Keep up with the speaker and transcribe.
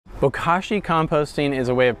Bokashi composting is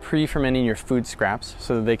a way of pre-fermenting your food scraps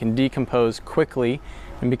so that they can decompose quickly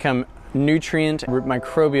and become nutrient,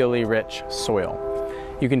 microbially rich soil.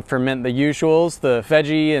 You can ferment the usuals, the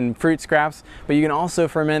veggie and fruit scraps, but you can also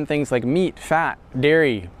ferment things like meat, fat,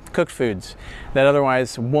 dairy, cooked foods that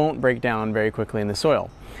otherwise won't break down very quickly in the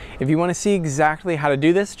soil. If you want to see exactly how to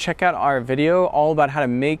do this, check out our video all about how to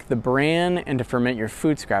make the bran and to ferment your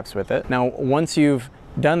food scraps with it. Now, once you've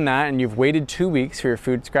done that and you've waited 2 weeks for your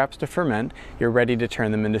food scraps to ferment, you're ready to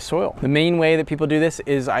turn them into soil. The main way that people do this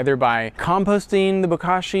is either by composting the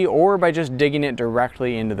bokashi or by just digging it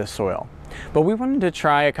directly into the soil. But we wanted to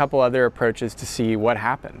try a couple other approaches to see what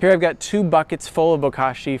happened. Here I've got 2 buckets full of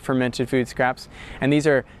bokashi fermented food scraps, and these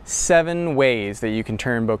are 7 ways that you can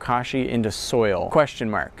turn bokashi into soil. Question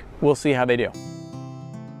mark. We'll see how they do.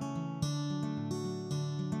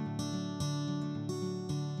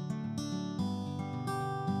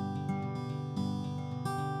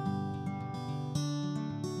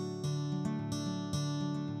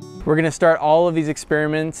 We're going to start all of these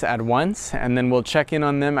experiments at once, and then we'll check in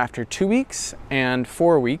on them after 2 weeks and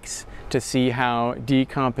 4 weeks to see how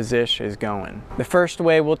decomposition is going. The first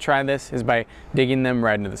way we'll try this is by digging them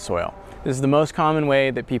right into the soil. This is the most common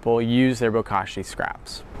way that people use their bokashi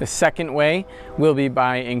scraps. The second way will be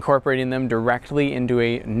by incorporating them directly into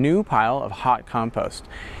a new pile of hot compost.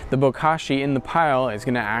 The bokashi in the pile is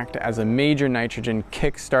going to act as a major nitrogen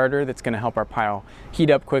kickstarter that's going to help our pile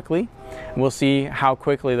heat up quickly. We'll see how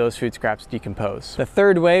quickly those food scraps decompose. The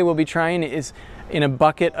third way we'll be trying is in a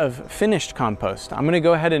bucket of finished compost. I'm going to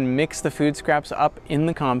go ahead and mix the food scraps up in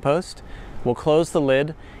the compost. We'll close the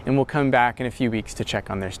lid and we'll come back in a few weeks to check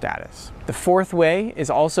on their status. The fourth way is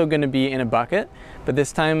also going to be in a bucket, but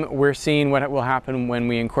this time we're seeing what will happen when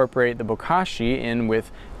we incorporate the bokashi in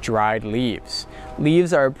with dried leaves.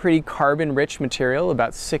 Leaves are a pretty carbon-rich material,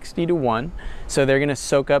 about 60:1, so they're going to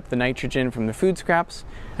soak up the nitrogen from the food scraps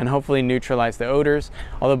and hopefully neutralize the odors,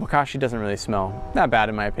 although bokashi doesn't really smell that bad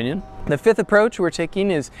in my opinion. The fifth approach we're taking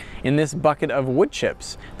is in this bucket of wood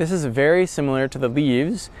chips. This is very similar to the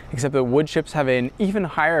leaves, except that wood chips have an even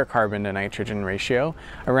higher carbon to nitrogen ratio,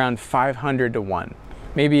 around 500:1.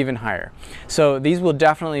 Maybe even higher. So these will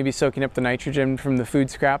definitely be soaking up the nitrogen from the food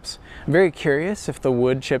scraps. I'm very curious if the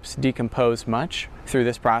wood chips decompose much through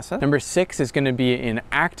this process. Number 6 is going to be in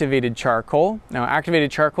activated charcoal. Now,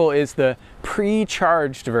 activated charcoal is the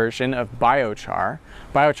pre-charged version of biochar.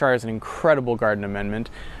 Biochar is an incredible garden amendment.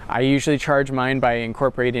 I usually charge mine by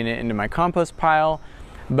incorporating it into my compost pile,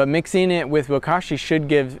 but mixing it with bokashi should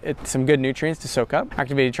give it some good nutrients to soak up.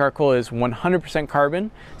 Activated charcoal is 100% carbon,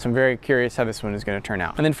 so I'm very curious how this one is going to turn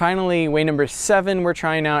out. And then finally, way number 7 we're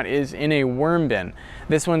trying out is in a worm bin.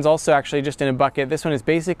 This one's also actually just in a bucket. This one is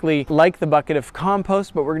basically like the bucket of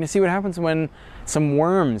compost, but we're going to see what happens when some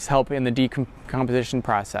worms help in the decomposition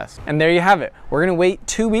process. And there you have it. We're going to wait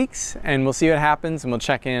 2 weeks and we'll see what happens and we'll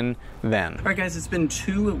check in then. All right guys, it's been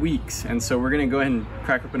 2 weeks, and so we're going to go ahead and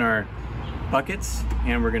crack open our buckets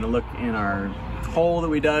and we're going to look in our hole that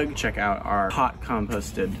we dug, check out our hot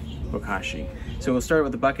composted bokashi. So we'll start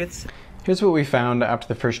with the buckets. Here's what we found after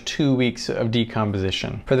the first 2 weeks of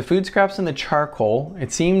decomposition. For the food scraps and the charcoal,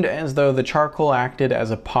 it seemed as though the charcoal acted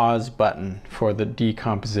as a pause button for the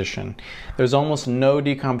decomposition. There's almost no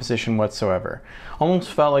decomposition whatsoever. Almost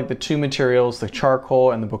felt like the 2 materials, the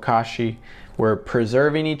charcoal and the bokashi, were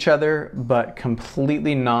preserving each other but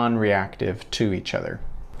completely non-reactive to each other.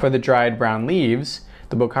 For the dried brown leaves,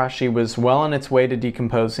 the bokashi was well on its way to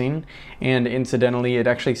decomposing, and incidentally, it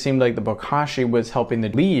actually seemed like the bokashi was helping the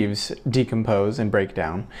leaves decompose and break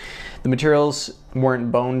down. The materials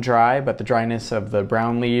weren't bone dry, but the dryness of the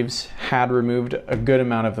brown leaves had removed a good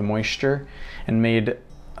amount of the moisture and made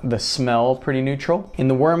the smell pretty neutral. In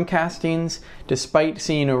the worm castings, despite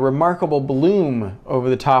seeing a remarkable bloom over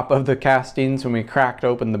the top of the castings when we cracked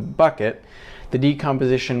open the bucket, the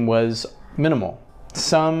decomposition was minimal.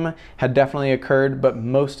 Some had definitely occurred, but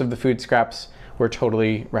most of the food scraps were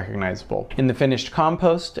totally recognizable. In the finished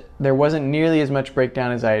compost, there wasn't nearly as much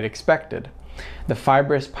breakdown as I had expected. The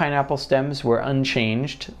fibrous pineapple stems were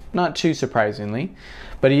unchanged, not too surprisingly,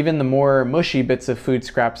 but even the more mushy bits of food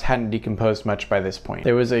scraps hadn't decomposed much by this point.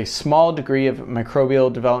 There was a small degree of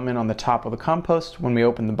microbial development on the top of the compost when we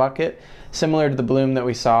opened the bucket, similar to the bloom that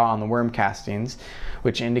we saw on the worm castings,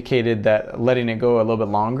 which indicated that letting it go a little bit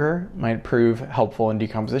longer might prove helpful in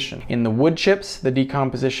decomposition. In the wood chips, the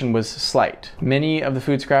decomposition was slight. Many of the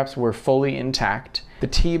food scraps were fully intact. The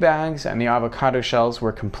tea bags and the avocado shells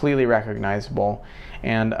were completely recognizable,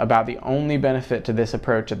 and about the only benefit to this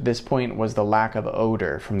approach at this point was the lack of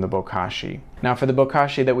odor from the bokashi. Now for the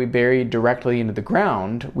Bokashi that we buried directly into the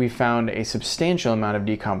ground, we found a substantial amount of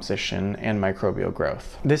decomposition and microbial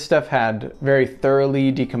growth. This stuff had very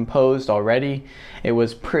thoroughly decomposed already. It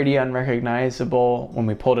was pretty unrecognizable when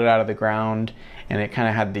we pulled it out of the ground, and it kind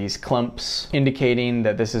of had these clumps indicating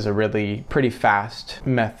that this is a really pretty fast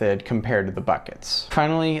method compared to the buckets.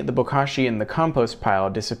 Finally, the Bokashi in the compost pile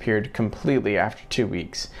disappeared completely after 2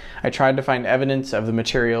 weeks. I tried to find evidence of the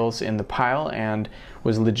materials in the pile and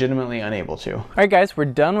was legitimately unable to. All right guys, we're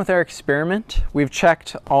done with our experiment. We've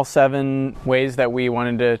checked all 7 ways that we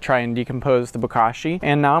wanted to try and decompose the Bokashi,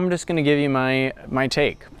 and now I'm just gonna give you my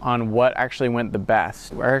take on what actually went the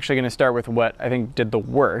best. We're actually gonna start with what I think did the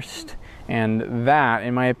worst, and that,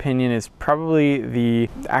 in my opinion, is probably the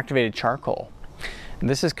activated charcoal.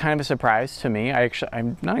 This is kind of a surprise to me.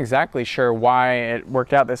 I'm not exactly sure why it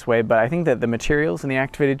worked out this way, but I think that the materials in the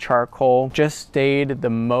activated charcoal just stayed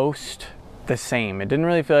the same. It didn't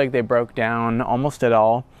really feel like they broke down almost at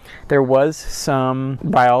all. There was some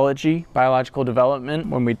biological development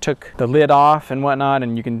when we took the lid off and whatnot,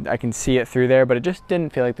 and I can see it through there, but it just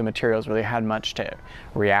didn't feel like the materials really had much to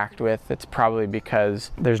react with. It's probably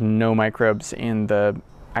because there's no microbes in the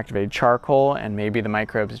activated charcoal, and maybe the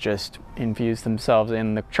microbes just infused themselves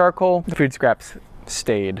in the charcoal. The food scraps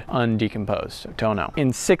stayed undecomposed. Don't know.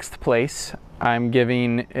 In 6th place, I'm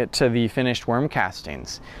giving it to the finished worm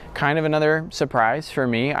castings. Kind of another surprise for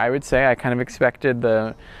me, I would say. I kind of expected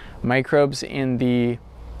the microbes in the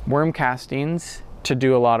worm castings to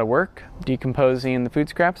do a lot of work decomposing the food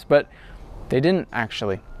scraps, but they didn't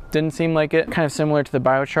actually. Didn't seem like it. Kind of similar to the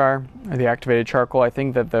biochar or the activated charcoal. I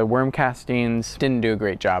think that the worm castings didn't do a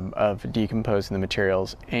great job of decomposing the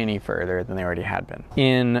materials any further than they already had been.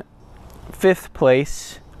 In 5th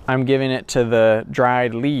place, I'm giving it to the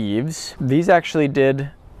dried leaves. These actually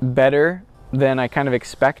did better than I kind of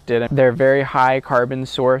expected. They're a very high carbon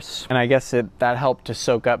source, and I guess that helped to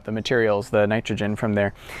soak up the materials, the nitrogen from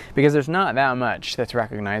there, because there's not that much that's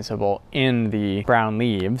recognizable in the brown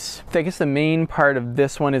leaves. I guess the main part of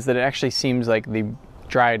this one is that it actually seems like the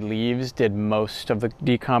dried leaves did most of the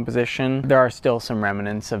decomposition. There are still some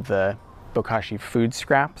remnants of the Bokashi food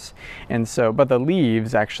scraps, and so, but the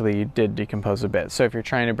leaves actually did decompose a bit. So if you're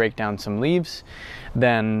trying to break down some leaves,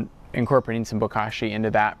 then incorporating some Bokashi into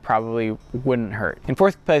that probably wouldn't hurt. In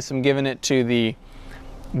 4th place, I'm giving it to the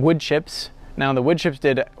wood chips. Now the wood chips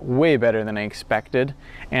did way better than I expected,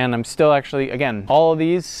 and I'm still actually, again, all of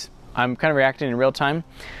these I'm kind of reacting in real time.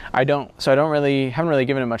 haven't really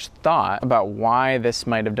given it much thought about why this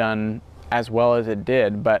might have done as well as it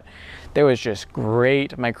did, but there was just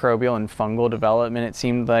great microbial and fungal development, it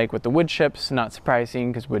seemed like, with the wood chips. Not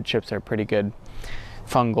surprising, because wood chips are pretty good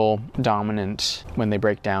fungal dominant when they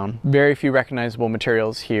break down. Very few recognizable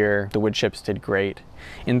materials here. The wood chips did great.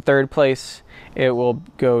 In 3rd place, it will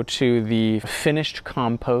go to the finished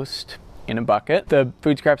compost in a bucket. The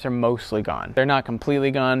food scraps are mostly gone. They're not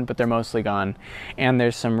completely gone, but they're mostly gone. And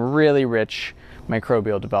there's some really rich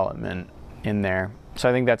microbial development in there. So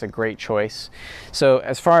I think that's a great choice. So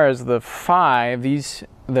as far as the 5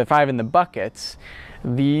 in the buckets,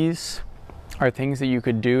 these are things that you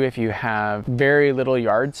could do if you have very little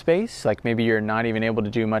yard space, like maybe you're not even able to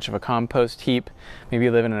do much of a compost heap. Maybe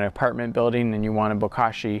you live in an apartment building and you want to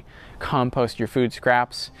Bokashi compost your food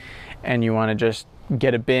scraps, and you want to just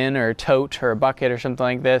get a bin or a tote or a bucket or something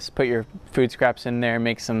like this, put your food scraps in there,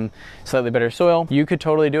 make some slightly better soil. You could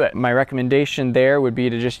totally do it. My recommendation there would be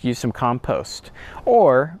to just use some compost.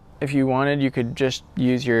 Or if you wanted, you could just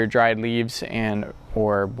use your dried leaves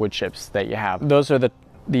or wood chips that you have. Those are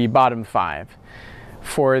the bottom 5.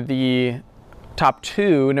 For the top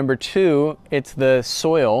 2, number 2, it's the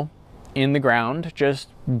soil in the ground, just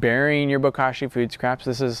burying your Bokashi food scraps.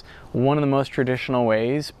 This is one of the most traditional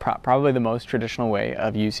ways, probably the most traditional way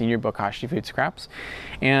of using your Bokashi food scraps.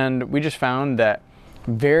 And we just found that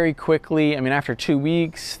very quickly, I mean, after 2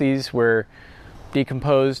 weeks, these were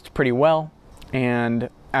decomposed pretty well. And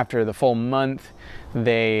after the full month,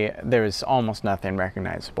 there was almost nothing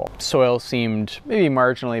recognizable. Soil seemed maybe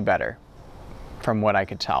marginally better from what I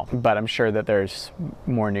could tell, but I'm sure that there's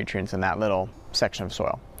more nutrients in that little section of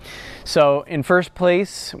soil. So in 1st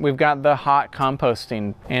place, we've got the hot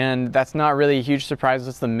composting, and that's not really a huge surprise.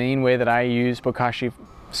 That's the main way that I use Bokashi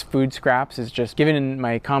food scraps, is just giving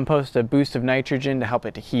my compost a boost of nitrogen to help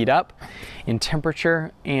it to heat up in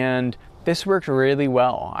temperature, and this worked really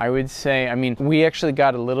well. I would say, I mean, we actually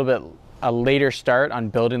got a later start on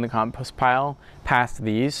building the compost pile past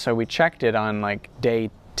these, so we checked it on like day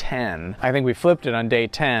 10. I think we flipped it on day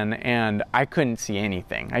 10, and I couldn't see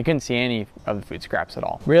anything. I couldn't see any of the food scraps at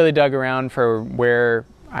all. Really dug around for where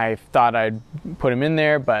I thought I'd put them in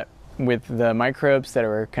there, but with the microbes that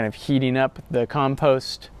are kind of heating up the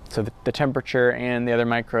compost, so the temperature and the other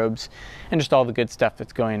microbes and just all the good stuff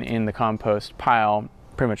that's going in the compost pile,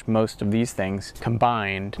 pretty much most of these things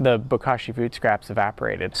combined, the Bokashi food scraps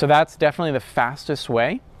evaporated. So that's definitely the fastest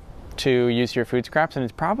way to use your food scraps, and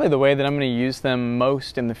it's probably the way that I'm going to use them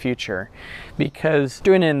most in the future, because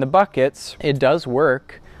doing it in the buckets, it does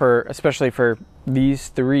work for, especially for these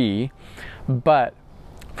three, but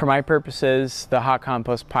for my purposes, the hot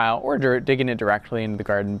compost pile or digging it directly into the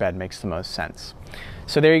garden bed makes the most sense.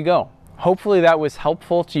 So there you go. Hopefully that was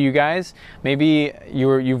helpful to you guys. Maybe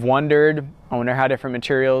you've wondered, I wonder how different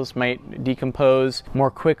materials might decompose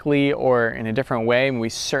more quickly or in a different way. And we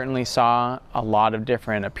certainly saw a lot of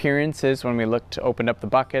different appearances when we opened up the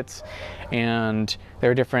buckets, and there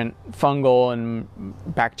were different fungal and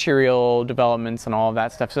bacterial developments and all of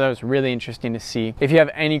that stuff. So that was really interesting to see. If you have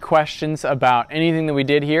any questions about anything that we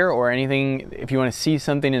did here, or anything, if you want to see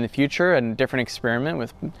something in the future, a different experiment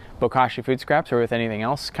with Bokashi food scraps or with anything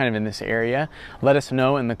else kind of in this area, let us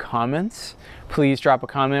know in the comments. Please drop a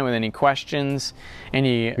comment with any questions.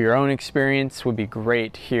 Any of your own experience would be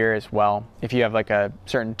great here as well. If you have like a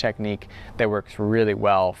certain technique that works really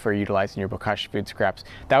well for utilizing your Bokashi food scraps,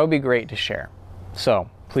 that would be great to share. So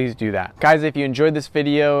please do that. Guys, if you enjoyed this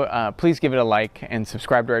video, please give it a like and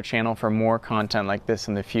subscribe to our channel for more content like this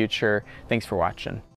in the future. Thanks for watching.